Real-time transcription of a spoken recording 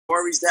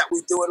stories that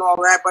we do and all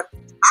that, but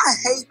I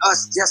hate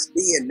us just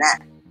being that.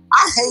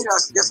 I hate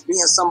us just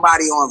being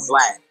somebody on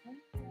Vlad.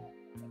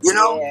 You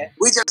know,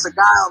 we just a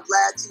guy on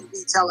Vlad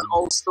TV telling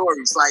old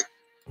stories. Like,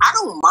 I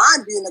don't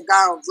mind being a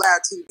guy on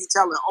Vlad TV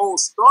telling old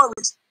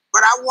stories,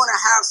 but I want to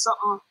have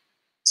something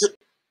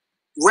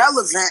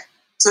relevant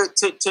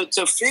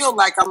to feel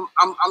like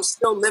I'm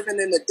still living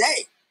in the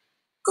day.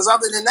 Because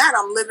other than that,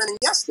 I'm living in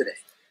yesterday.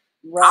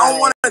 Right. I don't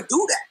want to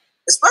do that.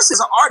 Especially as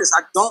an artist,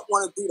 I don't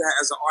want to do that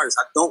as an artist.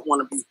 I don't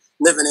want to be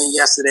living in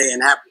yesterday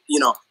and happy, you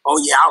know, oh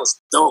yeah, I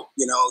was dope,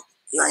 you know.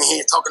 You ain't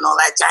here talking all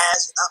that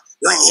jazz, you know.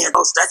 You ain't here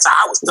those that's how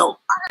I was dope.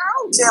 I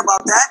don't care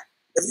about that.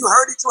 If you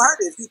heard it, you heard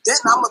it. If you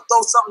didn't, I'm gonna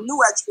throw something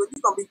new at you and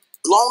you're gonna be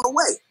blown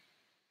away.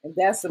 And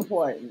that's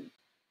important.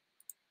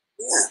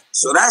 Yeah.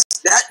 So that's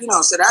that, you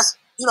know,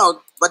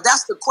 but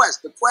that's the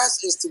quest. The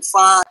quest is to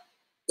find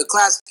the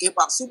classic hip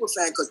hop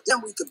superfan, because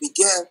then we could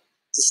begin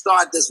to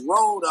start this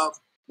road of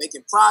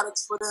making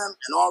products for them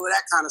and all of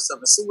that kind of stuff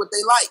and see what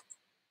they like.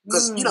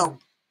 Because, you know,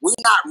 we're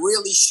not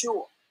really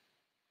sure.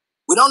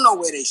 We don't know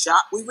where they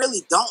shop. We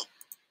really don't.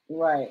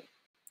 Right.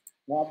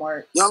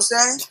 Walmart. You know what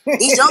I'm saying?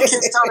 These young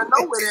kids don't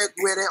know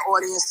where their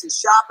audience is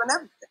shop and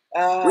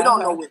everything. We don't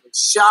know where they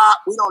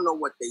shop. We don't know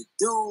what they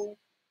do.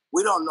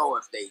 We don't know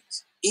if they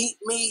eat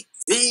meat,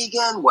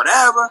 vegan,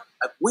 whatever.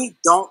 Like, we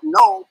don't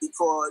know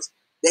because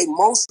they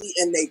mostly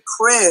in their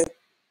crib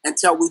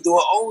until we do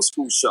an old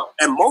school show.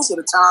 And most of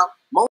the time,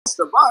 most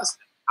of us,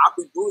 I'll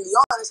be brutally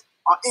honest,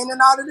 are in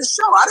and out of the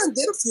show. I done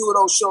did a few of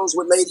those shows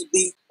with Lady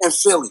B and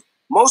Philly.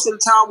 Most of the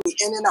time, we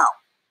in and out.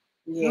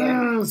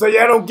 Yeah. So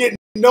y'all don't get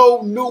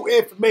no new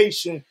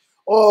information,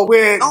 or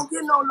where don't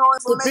get no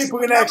information. So people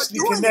can actually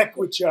connect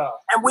with y'all.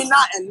 And we're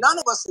not, and none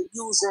of us are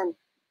using,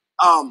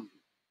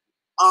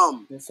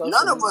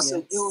 none of us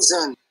are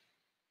using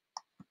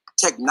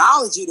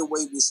technology the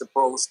way we're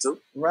supposed to.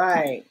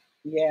 Right.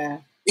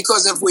 Yeah.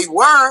 Because if we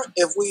were,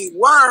 we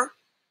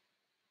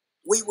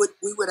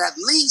would at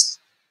least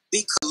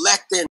be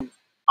collecting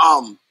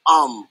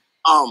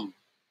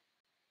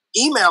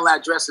email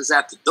addresses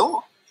at the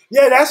door.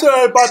 Yeah, that's what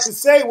I was about to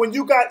say. When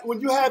you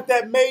have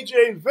that major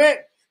event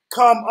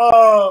come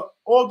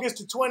August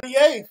the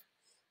 28th,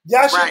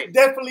 y'all should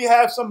definitely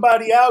have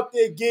somebody out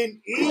there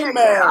getting emails.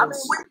 Yeah. I mean,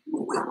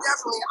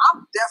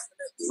 I'm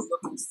definitely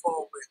looking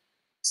forward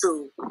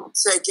to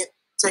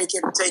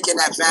taking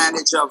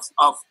advantage of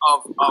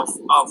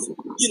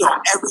you know,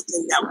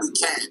 everything that we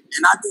can.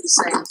 And I do the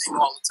same thing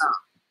all the time.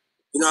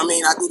 You know what I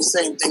mean? I do the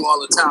same thing all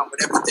the time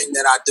with everything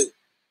that I do.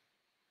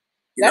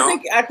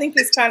 I think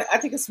it's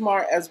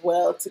smart as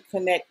well to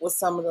connect with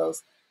some of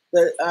those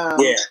the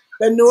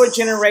newer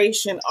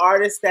generation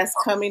artists that's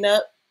coming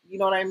up. You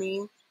know what I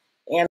mean?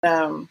 And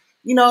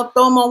you know,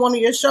 throw them on one of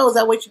your shows.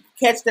 That way you can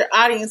catch their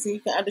audience and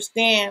you can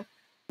understand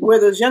where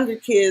those younger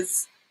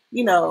kids,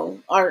 you know,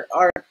 are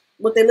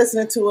what they're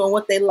listening to and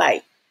what they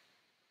like.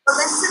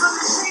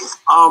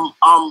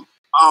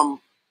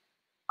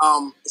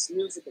 It's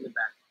music in the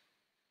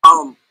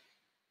background.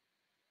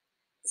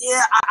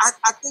 Yeah, I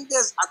think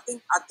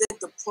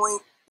the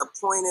point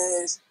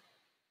is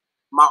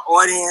my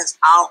audience,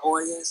 our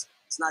audience,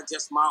 it's not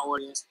just my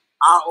audience.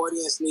 Our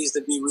audience needs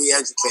to be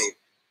re-educated.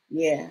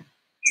 Yeah.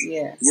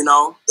 Yeah. You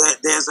know,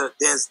 there's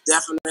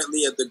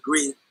definitely a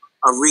degree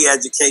of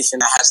re-education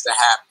that has to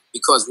happen,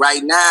 because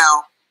right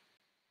now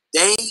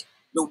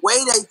the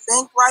way they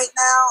think right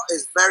now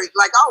is very,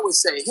 like I always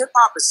say, hip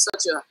hop is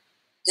such an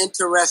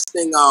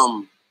interesting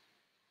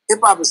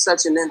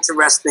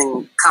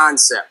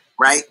concept.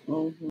 Right?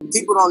 Mm-hmm.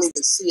 People don't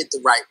even see it the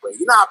right way.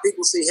 You know how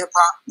people see hip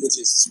hop, which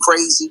is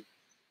crazy.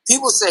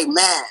 People say,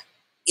 "Man,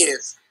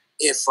 if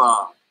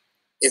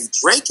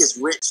Drake is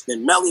rich,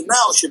 then Melly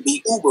Mel should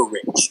be uber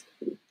rich."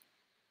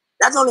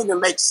 That don't even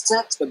make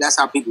sense, but that's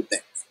how people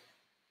think.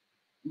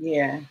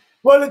 Yeah.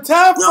 Well, the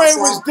time frame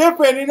was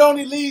different. It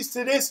only leads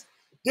to this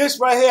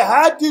right here.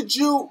 How did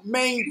you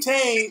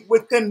maintain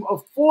within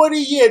a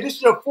 40-year? This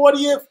is your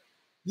 40th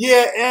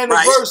year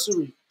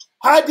anniversary.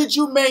 Right. How did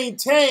you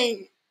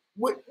maintain?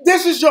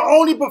 This is your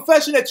only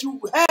profession that you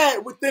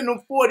had within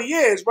them 40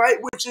 years,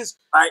 right? Which is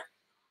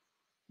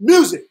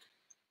music.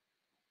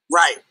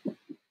 Right.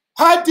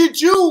 How did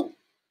you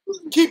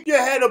keep your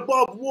head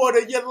above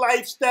water, your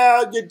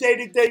lifestyle, your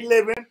day-to-day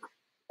living,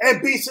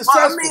 and be successful?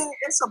 Well, I mean,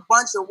 it's a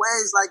bunch of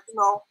ways. Like, you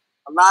know,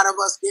 a lot of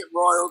us get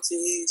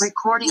royalties.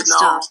 Recording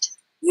stopped.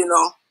 You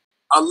know,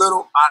 a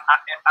little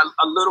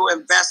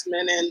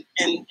investment in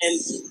a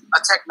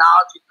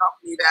technology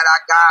company that I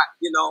got,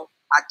 you know.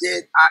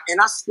 And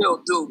I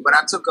still do, but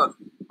I took a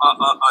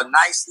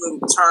nice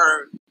little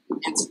turn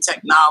into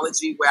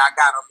technology where I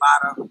got a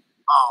lot of,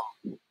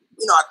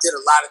 you know, I did a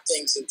lot of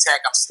things in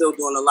tech. I'm still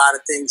doing a lot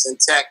of things in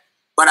tech.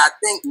 But I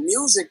think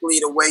musically,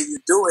 the way you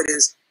do it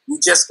is you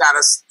just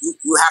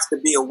you have to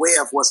be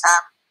aware of what's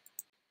happening.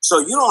 So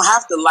you don't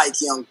have to like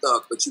Young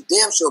Thug, but you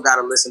damn sure got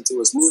to listen to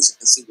his music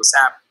and see what's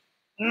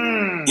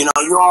happening. You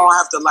know, you don't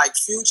have to like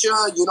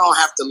Future. You don't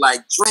have to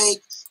like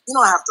Drake. You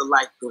don't have to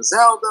like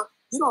Griselda.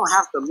 You don't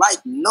have to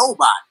like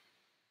nobody,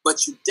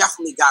 but you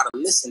definitely got to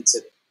listen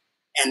to them.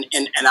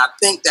 And I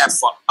think that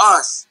for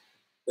us,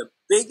 the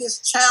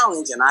biggest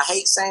challenge, and I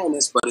hate saying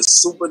this, but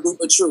it's super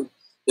duper true.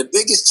 The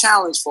biggest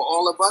challenge for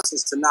all of us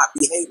is to not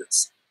be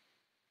haters.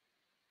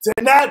 To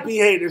not be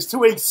haters,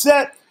 to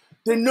accept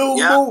the new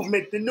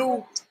movement, the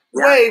new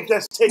wave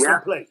that's taking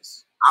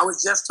place. I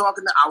was just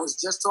talking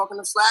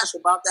to Flash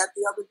about that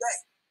the other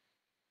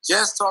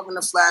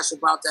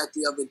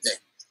day.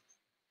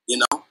 You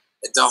know,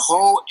 the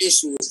whole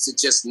issue is to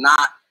just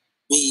not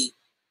be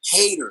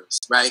haters,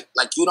 right?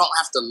 Like, you don't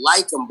have to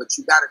like them, but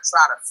you got to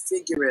try to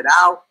figure it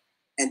out.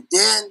 And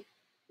then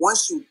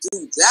once you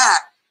do that,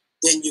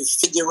 then you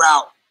figure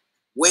out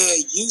where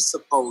you're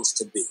supposed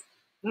to be.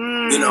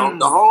 You know,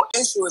 the whole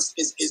issue is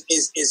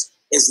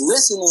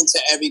listening to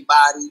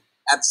everybody,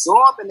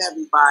 absorbing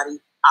everybody,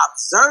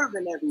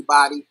 observing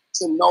everybody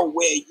to know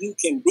where you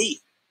can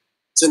be,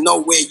 to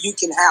know where you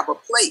can have a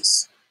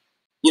place.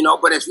 You know,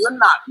 but if you're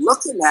not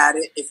looking at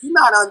it, if you're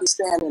not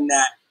understanding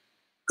that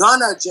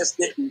Gunna just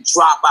didn't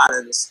drop out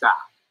of the sky.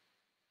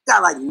 He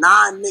got like 9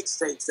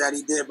 mixtapes that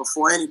he did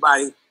before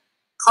anybody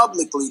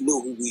publicly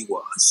knew who he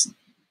was.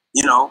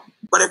 You know?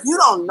 But if you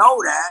don't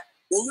know that,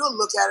 then you'll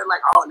look at it like,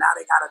 oh, now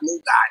they got a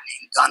new guy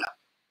named Gunna.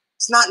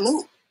 It's not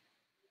new.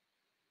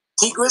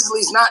 T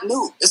Grizzly's not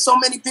new. There's so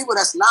many people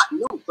that's not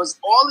new because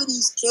all of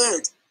these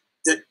kids,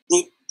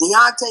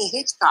 Deontay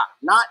Hitchcock,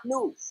 not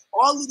new.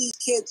 All of these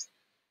kids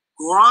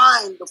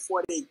grind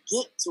before they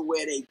get to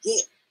where they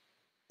get.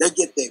 They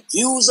get their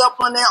views up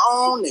on their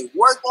own. They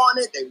work on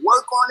it. They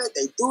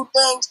do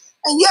things.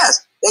 And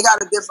yes, they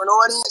got a different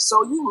audience,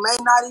 so you may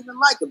not even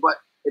like it. But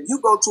if you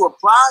go to a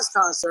Plies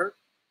concert,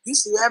 you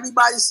see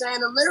everybody saying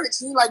the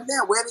lyrics. And you're like,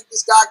 damn, where did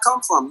this guy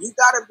come from? You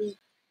got to be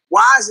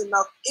wise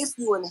enough if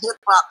you in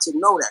hip-hop to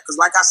know that. Because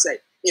like I say,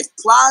 if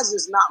Plies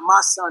is not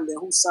my son, then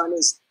whose son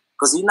is?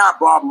 Because he's not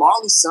Bob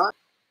Marley's son.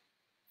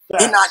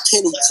 He's not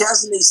Kenny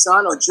Chesney's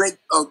son or Drake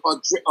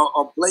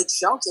or Blake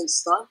Shelton's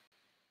son.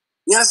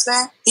 You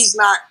understand? He's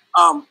not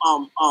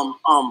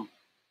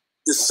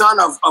the son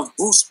of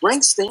Bruce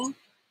Springsteen.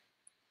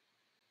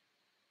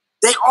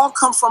 They all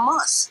come from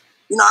us.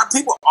 You know,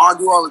 people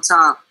argue all the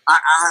time. I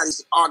had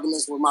these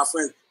arguments with my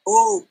friends.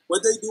 Oh,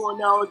 what they doing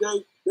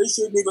nowadays, they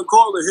shouldn't even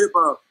call it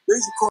hip-hop. They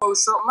should call it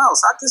something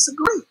else. I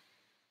disagree.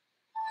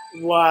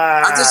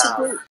 Wow. I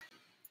disagree.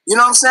 You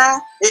know what I'm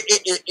saying?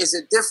 Is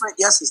it different?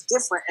 Yes, it's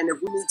different. And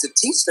if we need to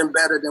teach them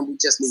better, then we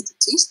just need to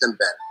teach them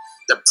better.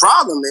 The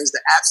problem is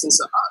the absence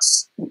of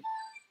us.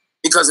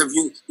 Because if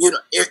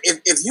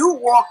you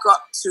walk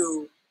up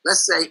to,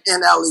 let's say,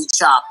 NLE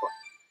Chopper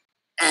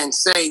and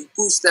say,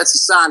 who's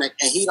Stetasonic,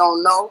 and he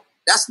don't know,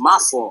 that's my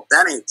fault.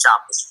 That ain't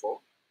Chopper's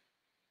fault.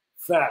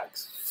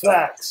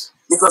 Facts.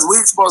 Because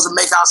we're supposed to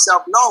make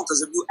ourselves known.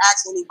 Because if you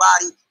ask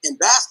anybody in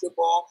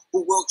basketball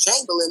who Wilt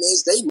Chamberlain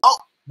is, they know.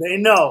 They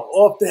know,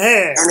 off the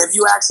hand. And if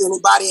you ask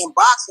anybody in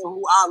boxing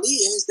who Ali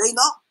is, they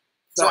know.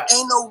 So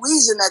ain't no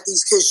reason that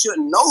these kids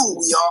shouldn't know who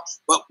we are,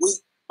 but we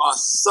are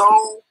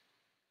so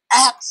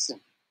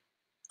absent.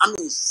 I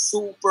mean,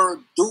 super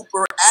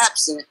duper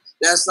absent.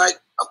 That's like,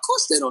 of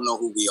course they don't know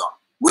who we are.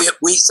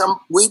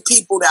 We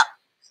people that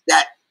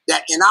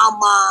in our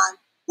mind,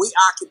 we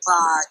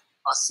occupied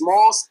a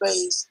small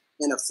space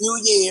in a few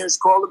years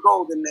called the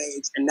Golden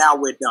Age, and now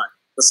we're done,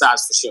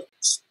 besides for sure.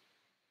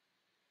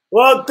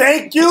 Well,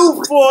 thank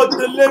you for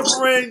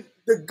delivering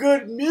the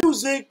good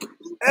music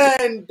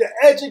and the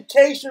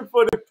education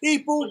for the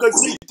people, because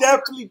we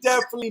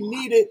definitely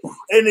need it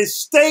in a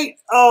state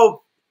of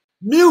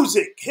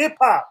music,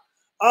 hip-hop,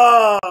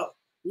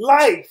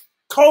 life,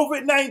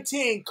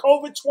 COVID-19,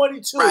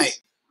 COVID-22.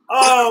 Right.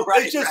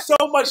 It's just so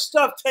much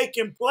stuff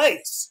taking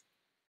place.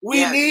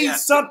 We need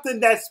something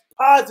that's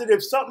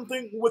positive,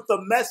 something with a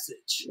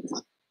message.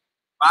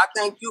 I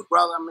thank you,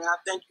 brother, man. I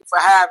thank you for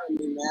having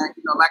me, man.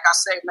 You know, like I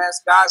say, man,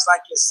 it's guys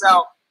like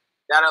yourself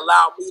that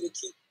allow me to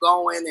keep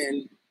going.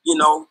 And, you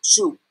know,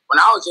 shoot, when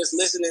I was just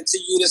listening to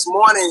you this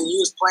morning and you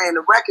was playing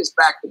the records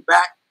back to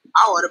back,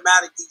 I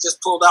automatically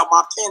just pulled out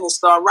my pen and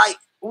started writing.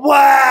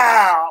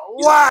 Wow.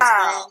 You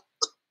know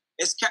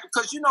it's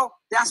because, you know,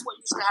 that's what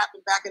used to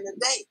happen back in the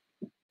day.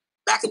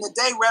 Back in the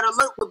day, Red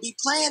Alert would be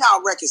playing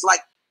our records.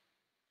 Like,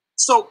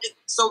 so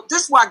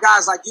this is why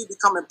guys like you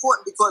become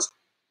important, because,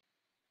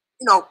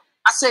 you know,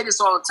 I say this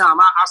all the time.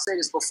 I'll say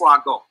this before I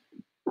go.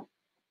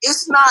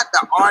 It's not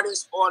the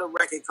artists or the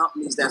record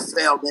companies that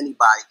failed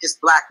anybody. It's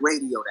black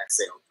radio that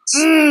failed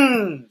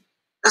us.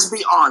 Let's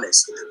be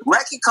honest.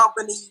 Record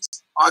companies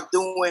are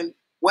doing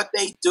what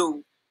they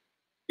do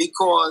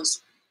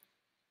because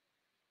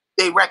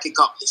they record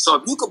companies. So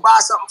if you could buy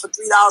something for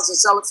 $3 and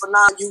sell it for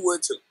 $9, you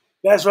would too.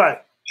 That's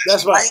right.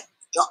 Right?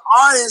 The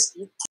artists,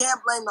 you can't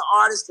blame the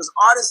artists, because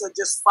artists are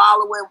just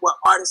following what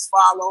artists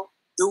follow,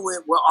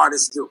 doing what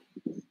artists do.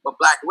 But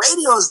black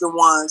radio is the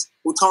ones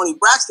who Tony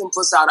Braxton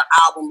puts out an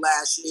album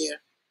last year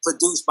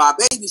produced by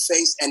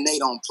Babyface, and they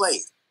don't play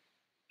it.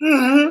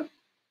 Mm-hmm.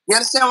 You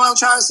understand what I'm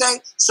trying to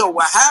say? So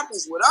what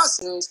happens with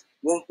us is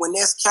when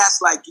there's cats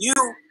like you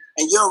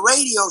and your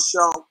radio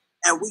show,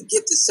 and we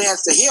get the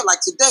chance to hear,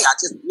 like today, I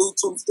just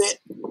Bluetoothed it.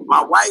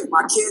 My wife,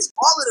 my kids,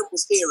 all of them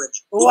was hearing it.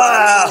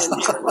 Wow.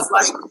 And it was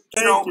like,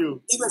 you know,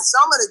 even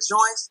some of the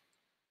joints,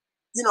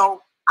 you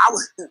know, I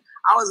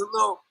was a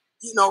little,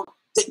 you know,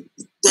 they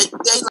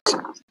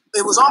like,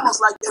 it was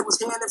almost like they was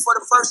hearing it for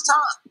the first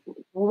time.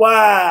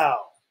 Wow.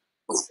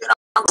 You know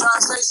what I'm trying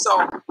to say? So,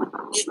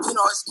 you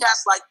know, it's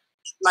cats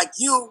like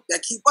you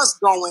that keep us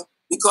going,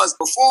 because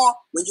before,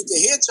 when you could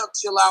hear Chuck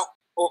Chill Out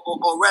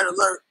or Red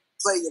Alert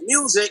play your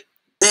music,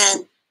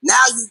 then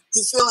now you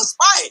feel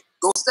inspired.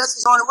 Go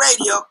Stetson's on the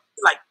radio,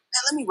 you're like,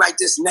 man, let me write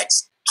this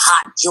next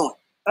hot joint.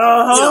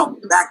 Uh-huh. You know,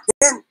 back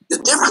then, the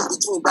difference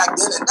between back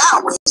then and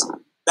now is,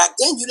 back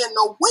then you didn't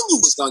know when you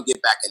was going to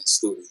get back in the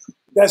studio.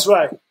 That's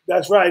right.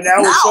 That's right.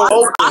 Now it's so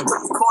open. I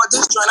can record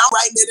this joint. I'm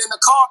writing it in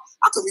the car.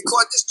 I can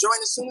record this joint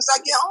as soon as I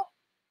get home.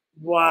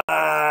 Wow.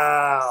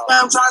 You know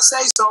what I'm trying to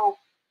say? So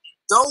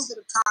those are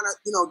the kind of,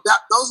 you know,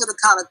 those are the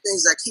kind of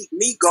things that keep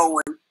me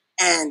going.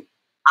 And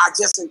I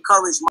just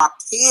encourage my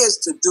peers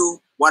to do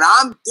what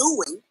I'm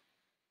doing,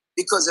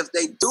 because if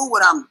they do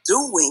what I'm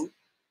doing,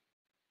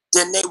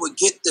 then they would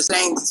get the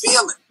same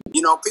feeling.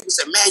 You know, people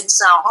say, man, you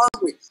sound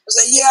hungry. I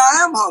say, yeah,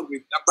 I am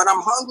hungry, but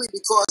I'm hungry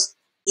because,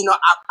 you know,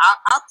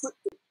 I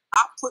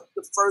put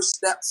the first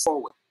step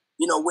forward.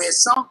 You know, where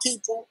some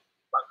people,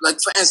 like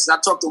for instance, I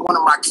talked to one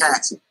of my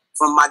cats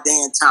from my day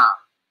and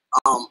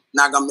time.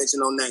 Not gonna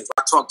mention no names.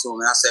 I talked to him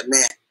and I said,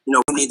 man, you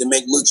know, we need to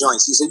make new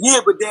joints. He said, yeah,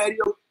 but Daddy,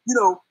 you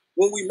know,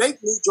 when we make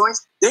new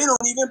joints, they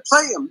don't even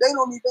play them. They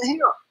don't even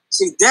hear them.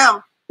 See,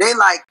 them, they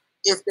like,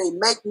 if they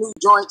make new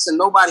joints and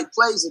nobody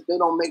plays it, they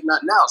don't make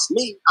nothing else.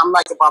 Me, I'm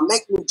like, if I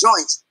make new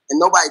joints and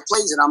nobody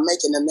plays it, I'm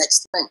making the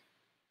next thing.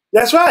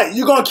 That's right.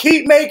 You're going to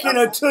keep making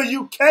until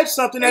you catch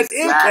something that's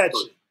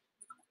ear-catching.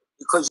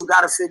 Because you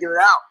got to figure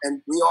it out.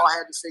 And we all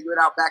had to figure it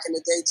out back in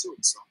the day, too.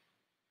 So, I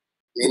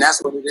mean,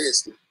 that's what it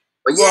is.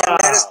 But yeah, wow,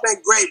 man, it's been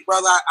great,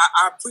 brother.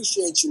 I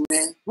appreciate you,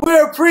 man. We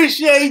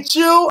appreciate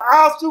you.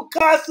 Our su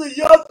casa,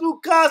 your su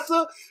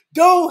casa.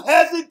 Don't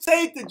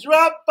hesitate to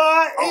drop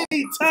by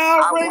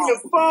anytime. Ring your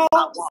phone.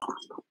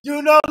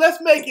 You know, let's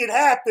make it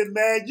happen,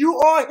 man. You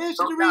are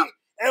history,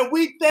 and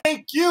we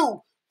thank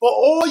you for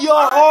all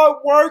your hard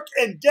work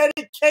and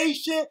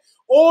dedication,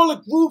 all the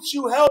groups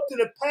you helped in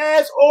the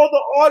past, all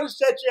the artists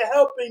that you're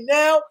helping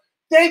now.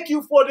 Thank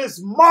you for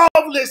this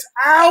marvelous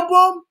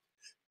album.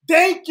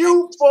 Thank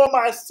you for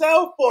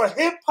myself, for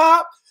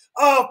hip-hop,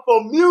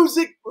 for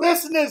music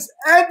listeners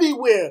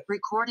everywhere.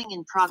 Recording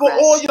in progress. For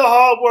all your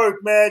hard work,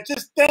 man.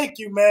 Just thank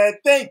you, man.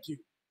 Thank you.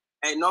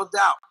 Hey, no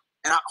doubt.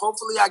 And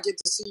hopefully I get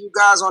to see you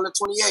guys on the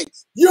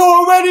 28th. You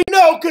already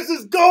know, because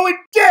it's going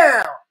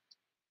down.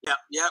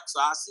 Yep. So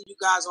I'll see you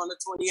guys on the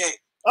 28th.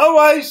 All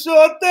right,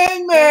 sure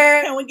thing,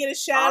 man. Can we get a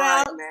shout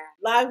out?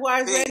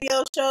 Livewires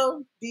Radio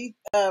Show,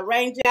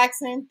 Rain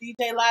Jackson,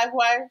 DJ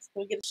Livewires. Can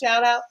we get a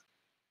shout out?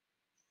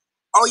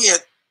 Oh, yeah.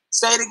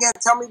 Say it again.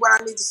 Tell me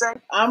what I need to say.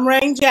 I'm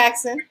Rain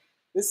Jackson.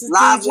 This is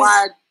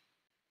Livewire.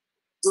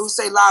 Do you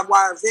say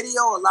Livewire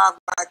Video or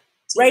Livewire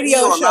TV Radio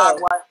or Show?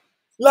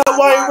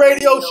 Livewire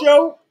Radio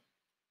Show.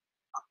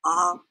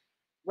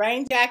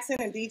 Rain Jackson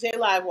and DJ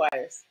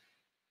Livewires.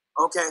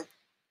 Okay.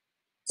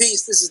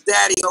 Peace. This is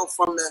Daddy-O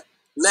from the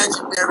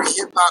legendary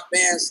hip-hop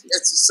band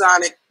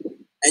Stetasonic,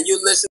 and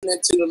you're listening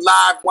to the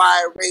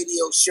Livewire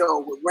Radio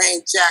Show with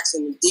Rain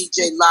Jackson and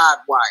DJ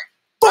Livewire.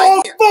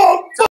 Right here.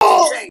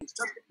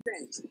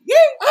 Yeah.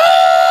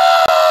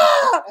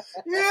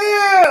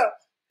 Yeah.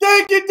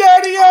 Thank you,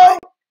 Daddy-O.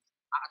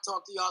 I'll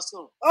talk to y'all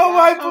soon. All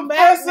right,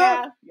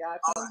 Professor. Y'all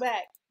come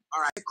back.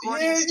 All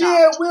right.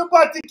 Yeah. We're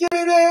about to get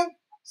it in.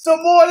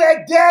 Some more of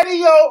that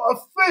Daddy-O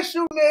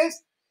officialness.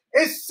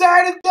 It's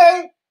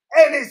Saturday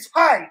and it's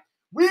hype.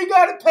 We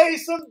got to pay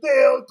some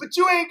bills, but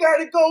you ain't got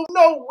to go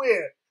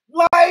nowhere.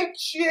 Like,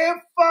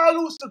 share,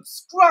 follow,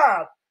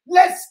 subscribe.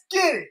 Let's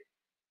get it.